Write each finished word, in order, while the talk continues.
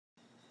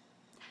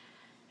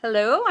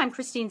Hello, I'm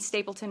Christine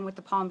Stapleton with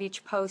the Palm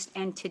Beach Post,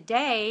 and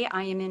today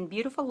I am in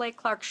beautiful Lake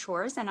Clark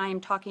Shores, and I am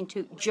talking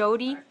to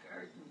Jody.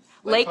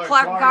 Lake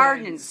Clark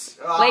Gardens.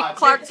 Lake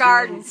Clark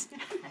Gardens.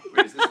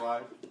 Wait, is this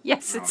live?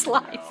 Yes, it's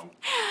live. No.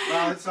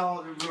 Well, it's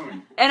all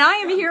ruined. And I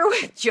am here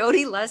with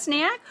Jody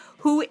Lesniak,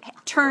 who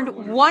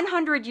turned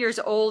 100 years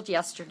old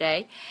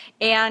yesterday,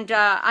 and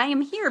I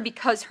am here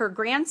because her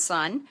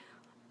grandson,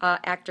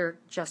 actor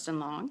Justin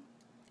Long,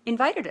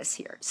 invited us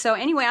here. So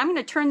anyway, I'm going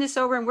to turn this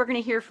over and we're going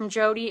to hear from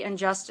Jody and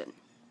Justin.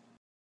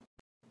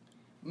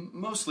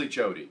 Mostly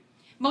Jody.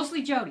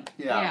 Mostly Jody.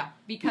 Yeah.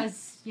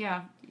 Because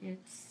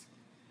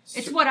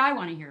it's what I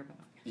want to hear about.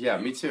 Yeah,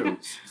 me too.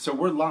 So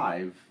we're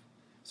live.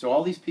 So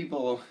all these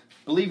people,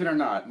 believe it or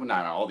not, well,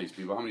 not all these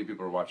people. How many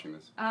people are watching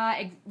this?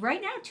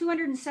 Right now,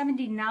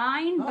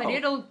 279, but Oh.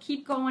 it'll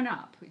keep going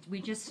up.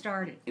 We just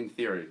started. In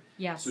theory.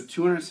 Yes. So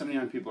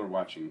 279 people are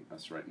watching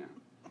us right now.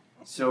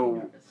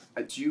 So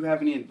do you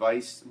have any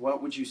advice?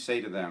 What would you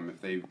say to them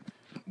if they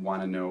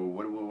want to know,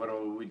 what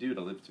do we do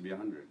to live to be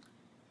 100?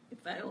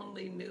 If I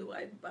only knew,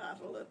 I'd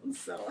bottle it and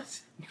sell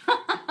it.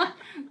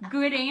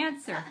 Good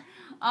answer.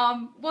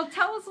 Well,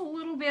 tell us a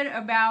little bit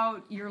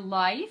about your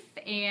life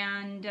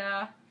and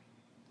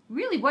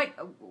really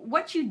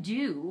what you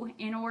do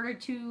in order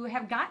to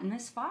have gotten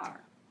this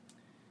far.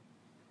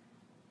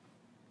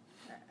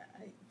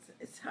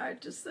 It's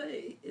hard to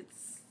say.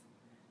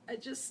 I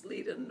just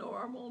lead a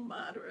normal,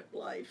 moderate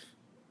life.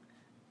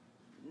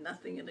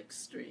 Nothing in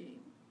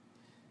extreme.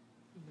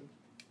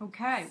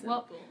 Okay. Simple.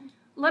 Well,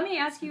 let me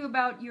ask you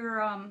about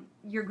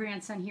your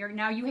grandson here.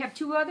 Now, you have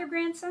two other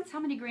grandsons. How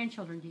many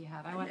grandchildren do you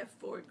have? I have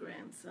 4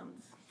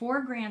 grandsons.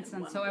 4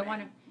 grandsons. So I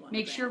want to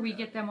make sure we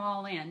get them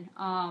all in.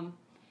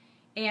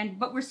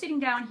 But we're sitting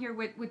down here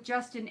with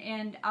Justin,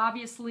 and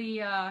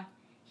obviously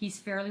he's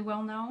fairly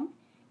well known.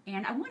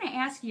 And I want to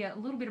ask you a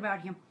little bit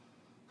about him.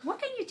 What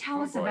can you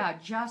tell us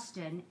about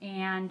Justin?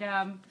 And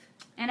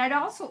I'd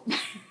also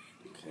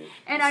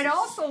I'd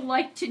also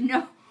like to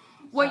know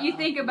what you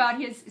think about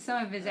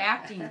some of his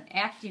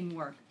acting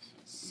work.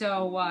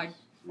 So,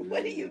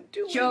 What are you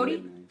doing?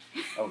 Jody?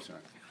 Oh,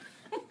 sorry.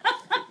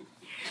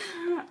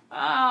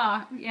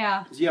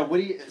 Yeah. Yeah,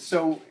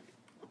 so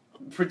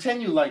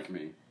pretend you like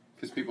me,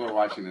 because people are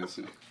watching this.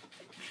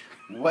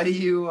 What do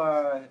you,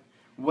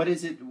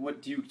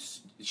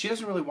 she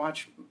doesn't really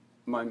watch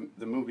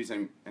the movies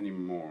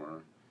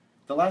anymore.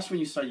 The last one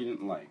you saw you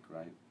didn't like,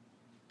 right?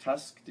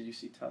 Tusk? Did you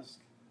see Tusk?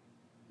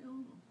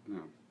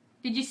 No.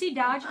 Did you see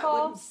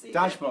Dodgeball?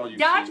 Dodgeball.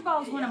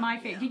 Dodgeball is one of my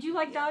favorites. Did you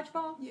like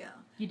Dodgeball? Yeah.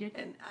 You did?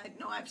 And I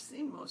know I've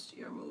seen most of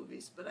your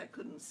movies, but I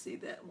couldn't see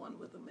that one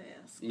with the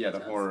mask. Yeah, the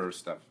horror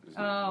stuff.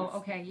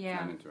 Okay, yeah.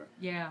 Not into it.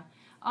 Yeah.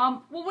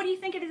 Well, what do you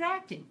think of his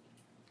acting?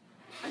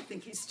 I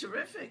think he's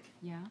terrific.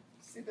 Yeah.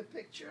 See the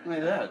picture Look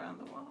at that. around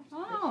the wall?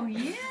 Oh,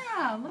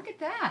 yeah. Look at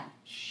that.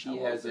 She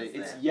How has old is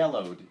it's that?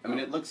 yellowed. I mean,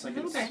 it looks like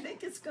it's... I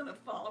think it's going to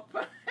fall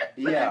apart, but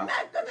Yeah. I'm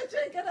not going to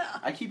take it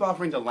out. I keep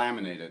offering to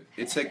laminate it.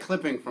 It's a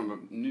clipping from a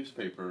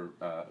newspaper.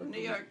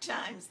 New York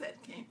Times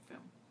that came from.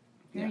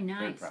 Very yeah, nice.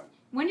 Very proud.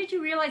 When did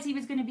you realize he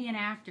was going to be an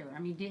actor? I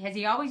mean, has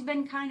he always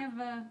been kind of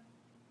a...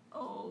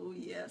 Oh,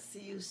 yes.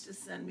 He used to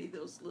send me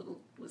those little,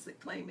 was it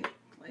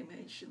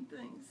claymation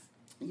things?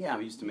 Yeah,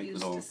 we used to make He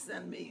little... used to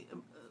send me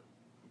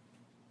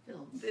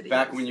videos.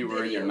 Back when you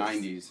were in your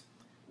 90s.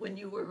 When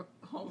you were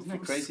home Isn't that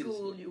from crazy?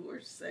 school, you were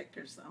sick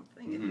or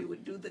something, and you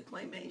would do the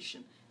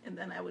claymation, and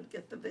then I would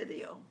get the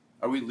video.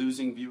 Are we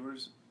losing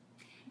viewers?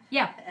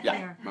 Yeah. Yeah.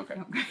 they are. Okay.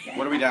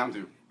 What are we down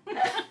to?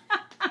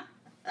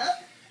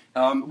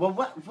 Well,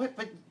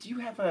 but do you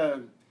have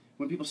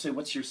when people say,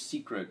 what's your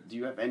secret, do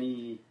you have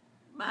any...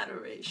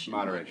 Moderation.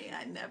 Moderation.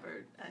 I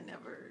never.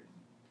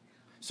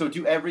 So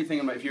do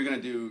everything, if you're going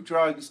to do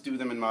drugs, do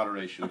them in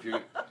moderation. If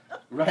you're,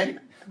 right?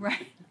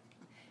 Right.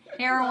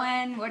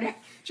 Heroin, whatever.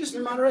 Just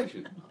in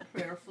moderation.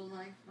 Prayerful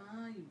life,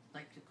 you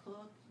like to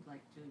cook, you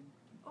like to...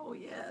 Oh,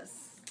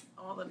 yes.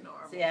 All the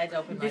normal. See, I'd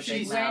open my This is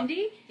big mouth.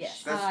 Wendy,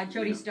 Yes. That's-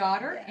 Jody's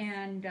daughter,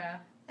 and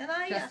And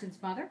I Justin's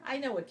mother.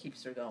 know what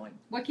keeps her going.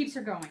 What keeps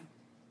her going?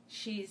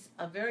 She's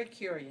a very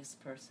curious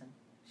person.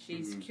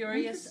 She's Mhm.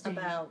 curious Interesting.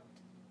 about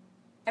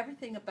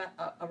everything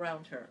about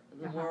around her,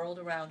 the Uh-huh. world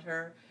around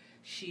her.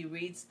 She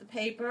reads the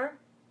paper,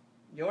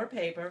 your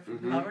paper, from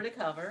Mhm. cover to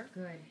cover.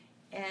 Good.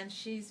 And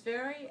she's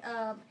very,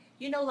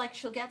 like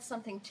she'll get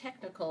something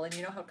technical, and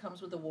you know how it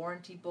comes with a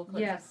warranty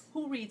booklet? Yes.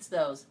 Who reads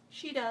those?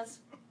 She does.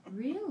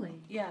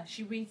 Really? Yeah,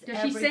 she reads Does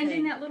everything. she send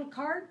in that little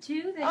card,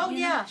 too? That, Oh,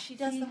 yeah, she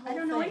does the whole I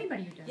don't know thing.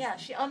 anybody who does Yeah, that.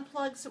 she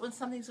unplugs it when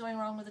something's going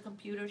wrong with the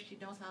computer. She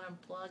knows how to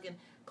unplug and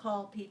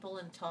call people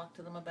and talk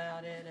to them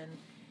about it. And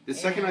The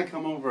second I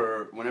come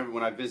over,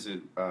 when I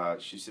visit,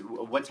 she said,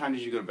 what time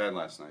did you go to bed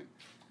last night?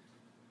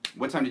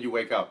 What time did you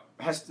wake up?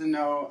 Has to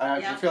know. I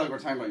Yeah. feel like we're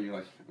talking about you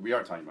like, we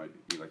are talking about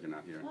you like you're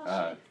not here.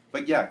 Well,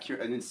 But yeah,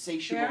 an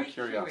insatiable very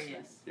curiosity.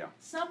 curious. Yeah.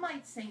 Some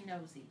might say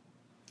nosy,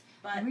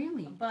 but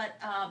Really?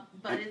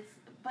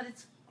 but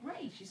it's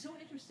great. She's so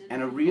interested.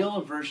 And a in real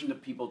aversion to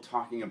people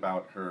talking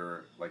about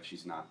her like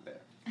she's not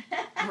there.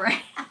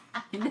 Right.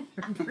 Another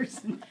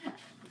person.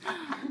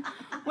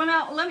 Well,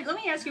 now let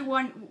me ask you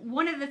one.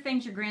 One of the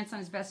things your grandson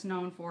is best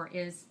known for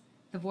is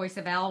the voice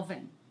of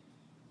Alvin.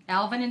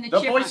 Alvin in the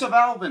The Chipmunks. voice of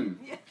Alvin.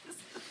 Yes.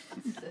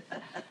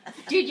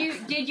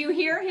 Did you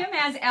hear him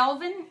as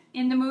Alvin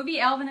in the movie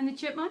Alvin and the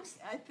Chipmunks?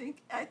 I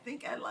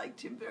think I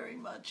liked him very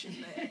much in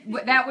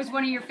that. That was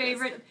one of your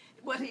favorite.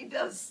 What he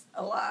does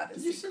a lot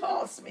is he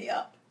calls me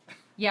up,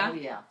 Yeah. Oh,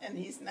 yeah. and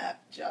he's not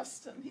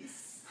Justin.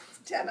 He's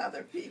 10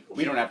 other people.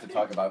 We don't have to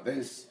talk about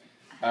this.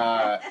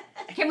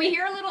 Can we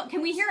hear a little?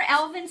 Can we hear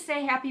Alvin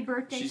say Happy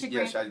Birthday to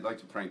Yes, Grand? I'd like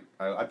to prank.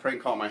 I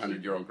prank call my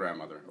 100-year-old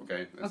grandmother.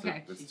 Okay.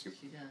 Okay.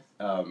 She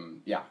does.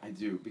 Yeah, I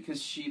do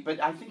because But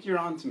I think you're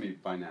on to me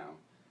by now.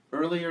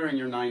 Earlier in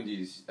your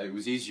 90s, it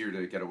was easier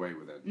to get away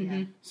with it.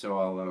 Mm-hmm.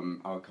 So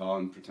I'll call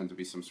and pretend to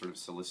be some sort of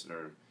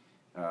solicitor.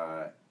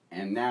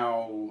 And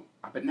now,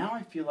 but now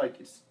I feel like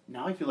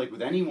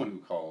with anyone who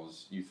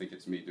calls, you think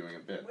it's me doing a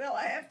bit. Well,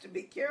 I have to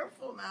be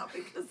careful now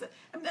because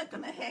I'm not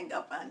going to hang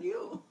up on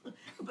you.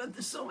 But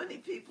there's so many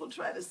people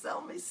try to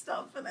sell me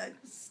stuff, and I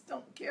just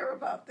don't care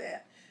about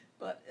that.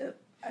 But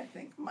I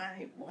think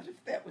what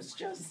if that was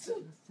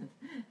Justin?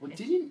 Well,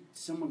 didn't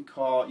someone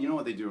call? You know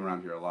what they do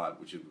around here a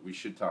lot, which we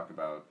should talk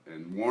about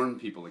and warn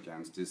people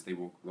against, is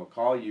they'll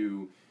call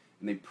you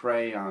and they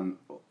prey on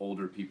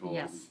older people.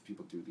 Yes.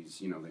 People do these,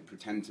 they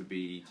pretend to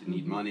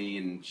need money,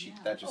 and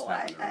that just I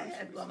happened. to her had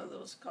recently. one of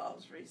those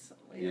calls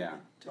recently. Yeah.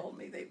 And they told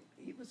me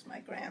he was my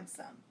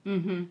grandson.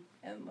 Mm-hmm.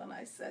 And when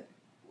I said,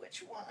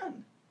 which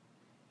one?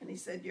 And he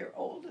said, your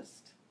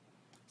oldest.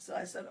 So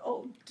I said,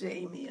 oh,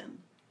 Damien.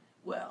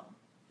 Well,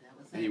 That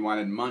was And he it.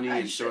 wanted money, I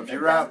and so if shouldn't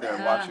you're have out done there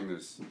that. watching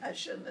this, I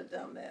shouldn't have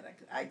done that.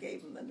 I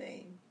gave him the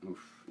name.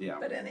 oof, yeah.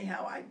 But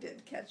anyhow, I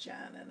did catch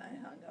on, and I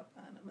hung up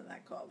on him, and I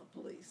called the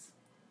police.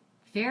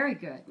 Very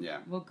good. Yeah.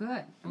 Well, good.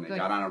 Well, And they good.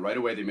 got on it right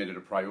away. They made it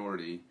a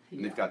priority, and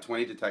they've Yeah. got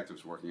 20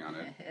 detectives working on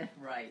it.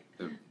 Right.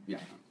 Yeah,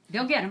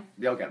 They'll get him.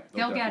 they'll get it.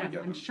 They'll get definitely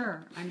him. I'm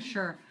sure. I'm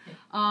sure.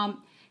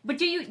 But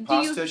do you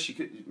Pasta,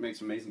 she makes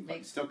amazing pasta.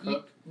 Makes- Still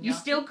cook. you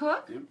still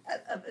cook?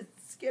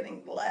 It's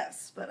getting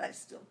less, but I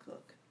still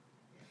cook.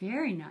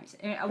 Very nice.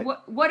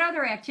 What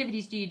other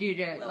activities do you do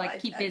to Well, I-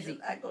 keep I busy?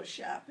 I go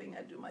shopping.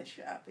 I do my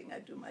shopping. I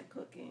do my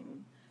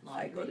cooking.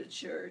 I go to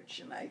church,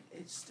 and I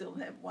still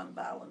have one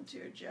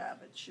volunteer job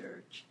at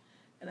church,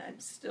 and I'm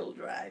still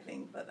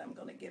driving, but I'm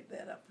going to give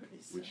that up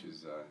pretty soon. Which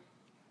is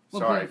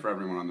Well, sorry good. for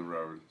everyone on the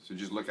road. So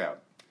just look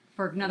out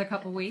For another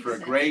couple weeks? for a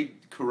gray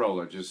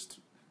Corolla. Just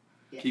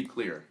Yeah. keep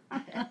clear.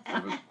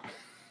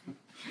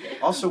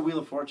 Also, Wheel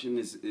of Fortune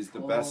is the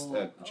best Oh.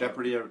 at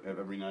Jeopardy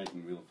every night,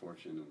 and Wheel of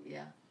Fortune.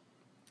 Yeah.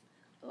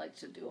 I like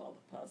to do all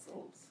the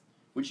puzzles.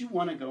 Would you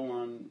want to go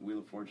on Wheel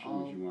of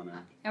Fortune? Would you want to?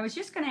 I was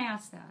just going to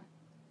ask that.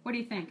 What do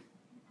you think?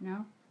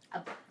 No?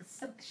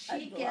 So she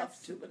I'd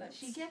gets love to, but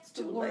she gets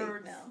the too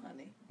words. late now,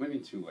 honey. What do you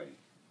mean too late?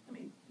 I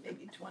mean,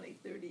 maybe 20,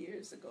 30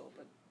 years ago,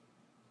 but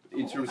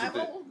In terms of I'm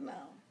the, old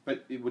now.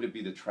 but would it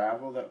be the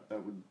travel that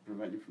would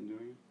prevent you from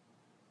doing it?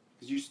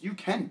 Because you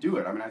can do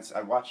it. I mean,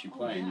 I watch you Oh,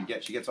 play, and yeah.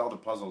 she gets all the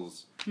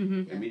puzzles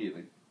Mm-hmm. Yeah.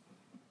 immediately.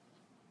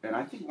 And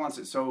I think once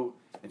it. So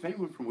if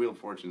anyone from Wheel of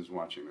Fortune is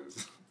watching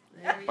this,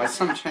 There you by go.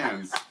 some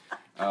chance,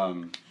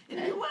 And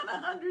you want a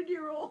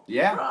 100-year-old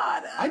Yeah.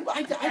 broad. I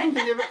don't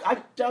think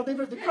I doubt they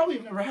probably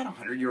have never had a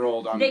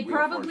 100-year-old on. They Wheel of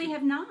probably Fortune.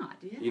 have not.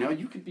 Yeah. You know,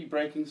 you could be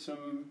breaking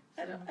some.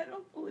 I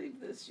don't believe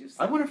this. You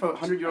I wonder if a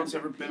said 100-year-old's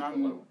ever 200 been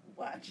people on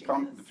are watching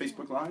the this.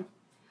 Facebook Live.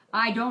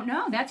 I don't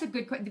know. That's a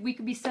good question. We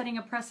could be setting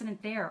a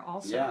precedent there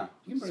also. Yeah.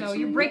 You can break So some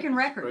you're breaking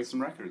records. Break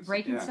some records.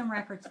 Breaking yeah. some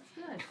records.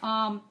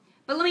 Good.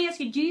 But let me ask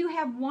you, do you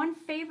have one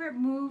favorite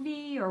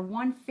movie or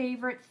one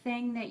favorite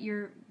thing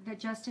that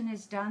Justin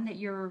has done that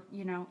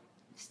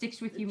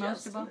sticks with you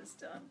most of all? Justin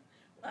is done.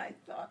 I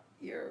thought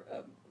your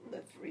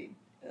Live Free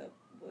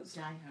was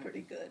Die Hard.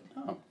 pretty good.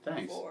 Oh,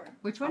 thanks. Before.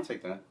 Which I'll one?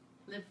 take that.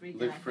 Live free.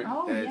 Live die free.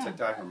 Oh, It's yeah. a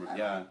Die Hard movie.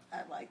 Yeah.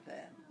 I like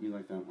that. You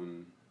like that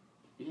one?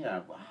 Yeah.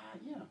 Wow.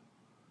 Yeah.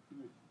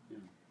 Yeah.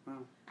 Wow.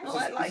 Well,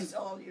 I liked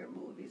all your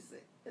movies.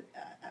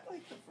 I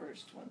like the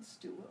first ones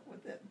too,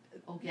 with that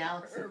Oh,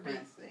 Galaxy Herbie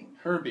Quest. thing.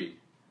 Herbie.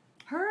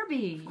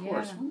 Herbie. Of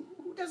course. Yeah.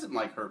 Who doesn't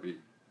like Herbie?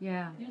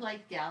 Yeah. You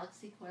like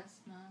Galaxy Quest,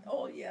 Mom?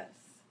 Oh yes,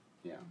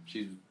 Yeah.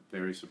 She's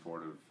very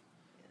supportive.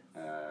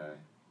 yes.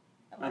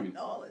 I I mean- liked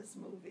all his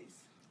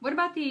movies. What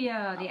about the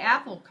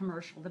Apple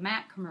commercial, the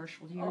Mac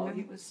commercial? Do you Oh,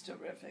 remember? he was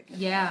terrific. in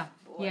Yeah.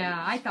 that. Boy, Yeah.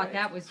 he I was thought great.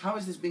 that was. How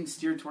is this being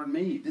steered toward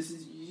me?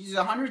 She's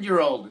a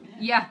 100-year-old.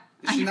 Yeah.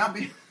 This should not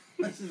be.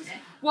 This is.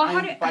 Well, how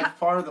I'm do- by how-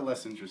 far the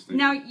less interesting.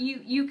 Now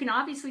you can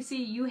obviously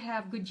see you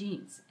have good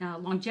genes,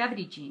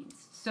 longevity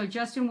genes. So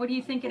Justin, what do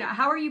you think?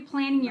 How are you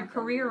planning your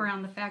career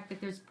around the fact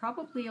that there's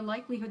probably a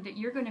likelihood that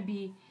you're going to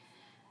be,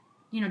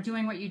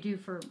 doing what you do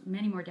for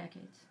many more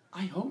decades?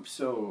 I hope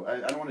so.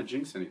 I don't want to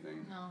jinx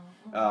anything.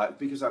 No.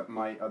 Because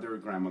my other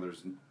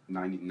grandmother's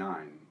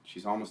 99.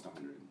 She's almost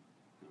 100.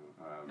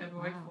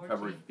 February Wow. 14th.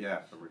 February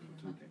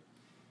 14th.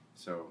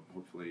 So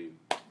hopefully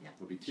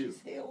we'll be two.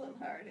 She's hale and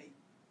hearty.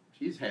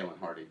 She's hale and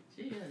hearty.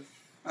 She is.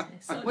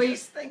 So Well,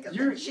 just think of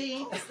you're- the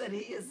genes that he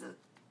is an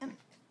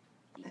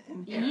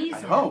He's-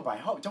 I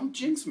hope. Don't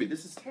jinx me.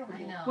 This is terrible.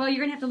 I know. Well, you're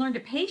going to have to learn to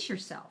pace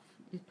yourself.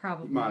 It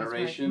probably is,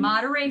 Moderation. right?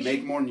 Moderation.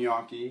 Make more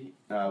gnocchi.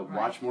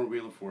 Watch more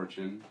Wheel of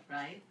Fortune.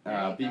 Right?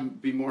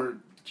 Be more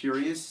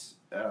curious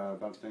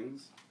about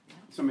things.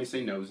 Some may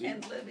say nosy.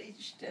 And live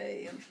each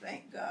day, and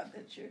thank God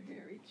that you're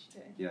here each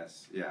day.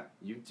 Yes, yeah,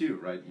 you do,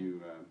 right?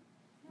 You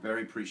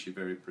very appreciative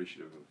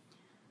of.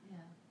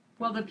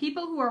 Well, the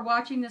people who are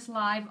watching this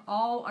live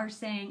all are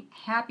saying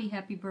happy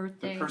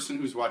birthday. The person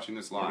who's watching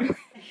this live.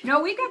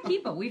 No, we've got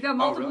people. We've got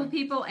multiple really?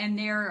 people, and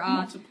they're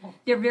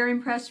very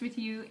impressed with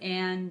you,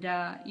 and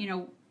you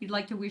know, we'd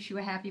like to wish you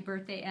a happy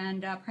birthday,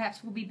 and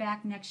perhaps we'll be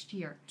back next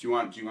year. Do you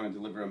want to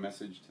deliver a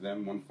message to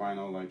them? One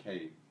final, like,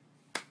 hey,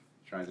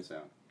 try this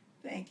out.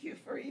 Thank you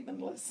for even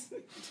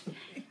listening to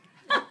me.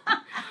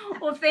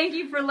 Well, thank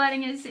you for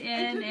letting us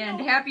in,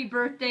 and happy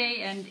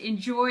birthday, and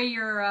enjoy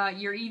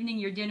your evening,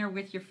 your dinner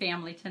with your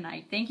family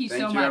tonight. Thank you so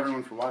much. Thank you,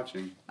 everyone, for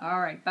watching.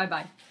 All right,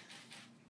 bye-bye.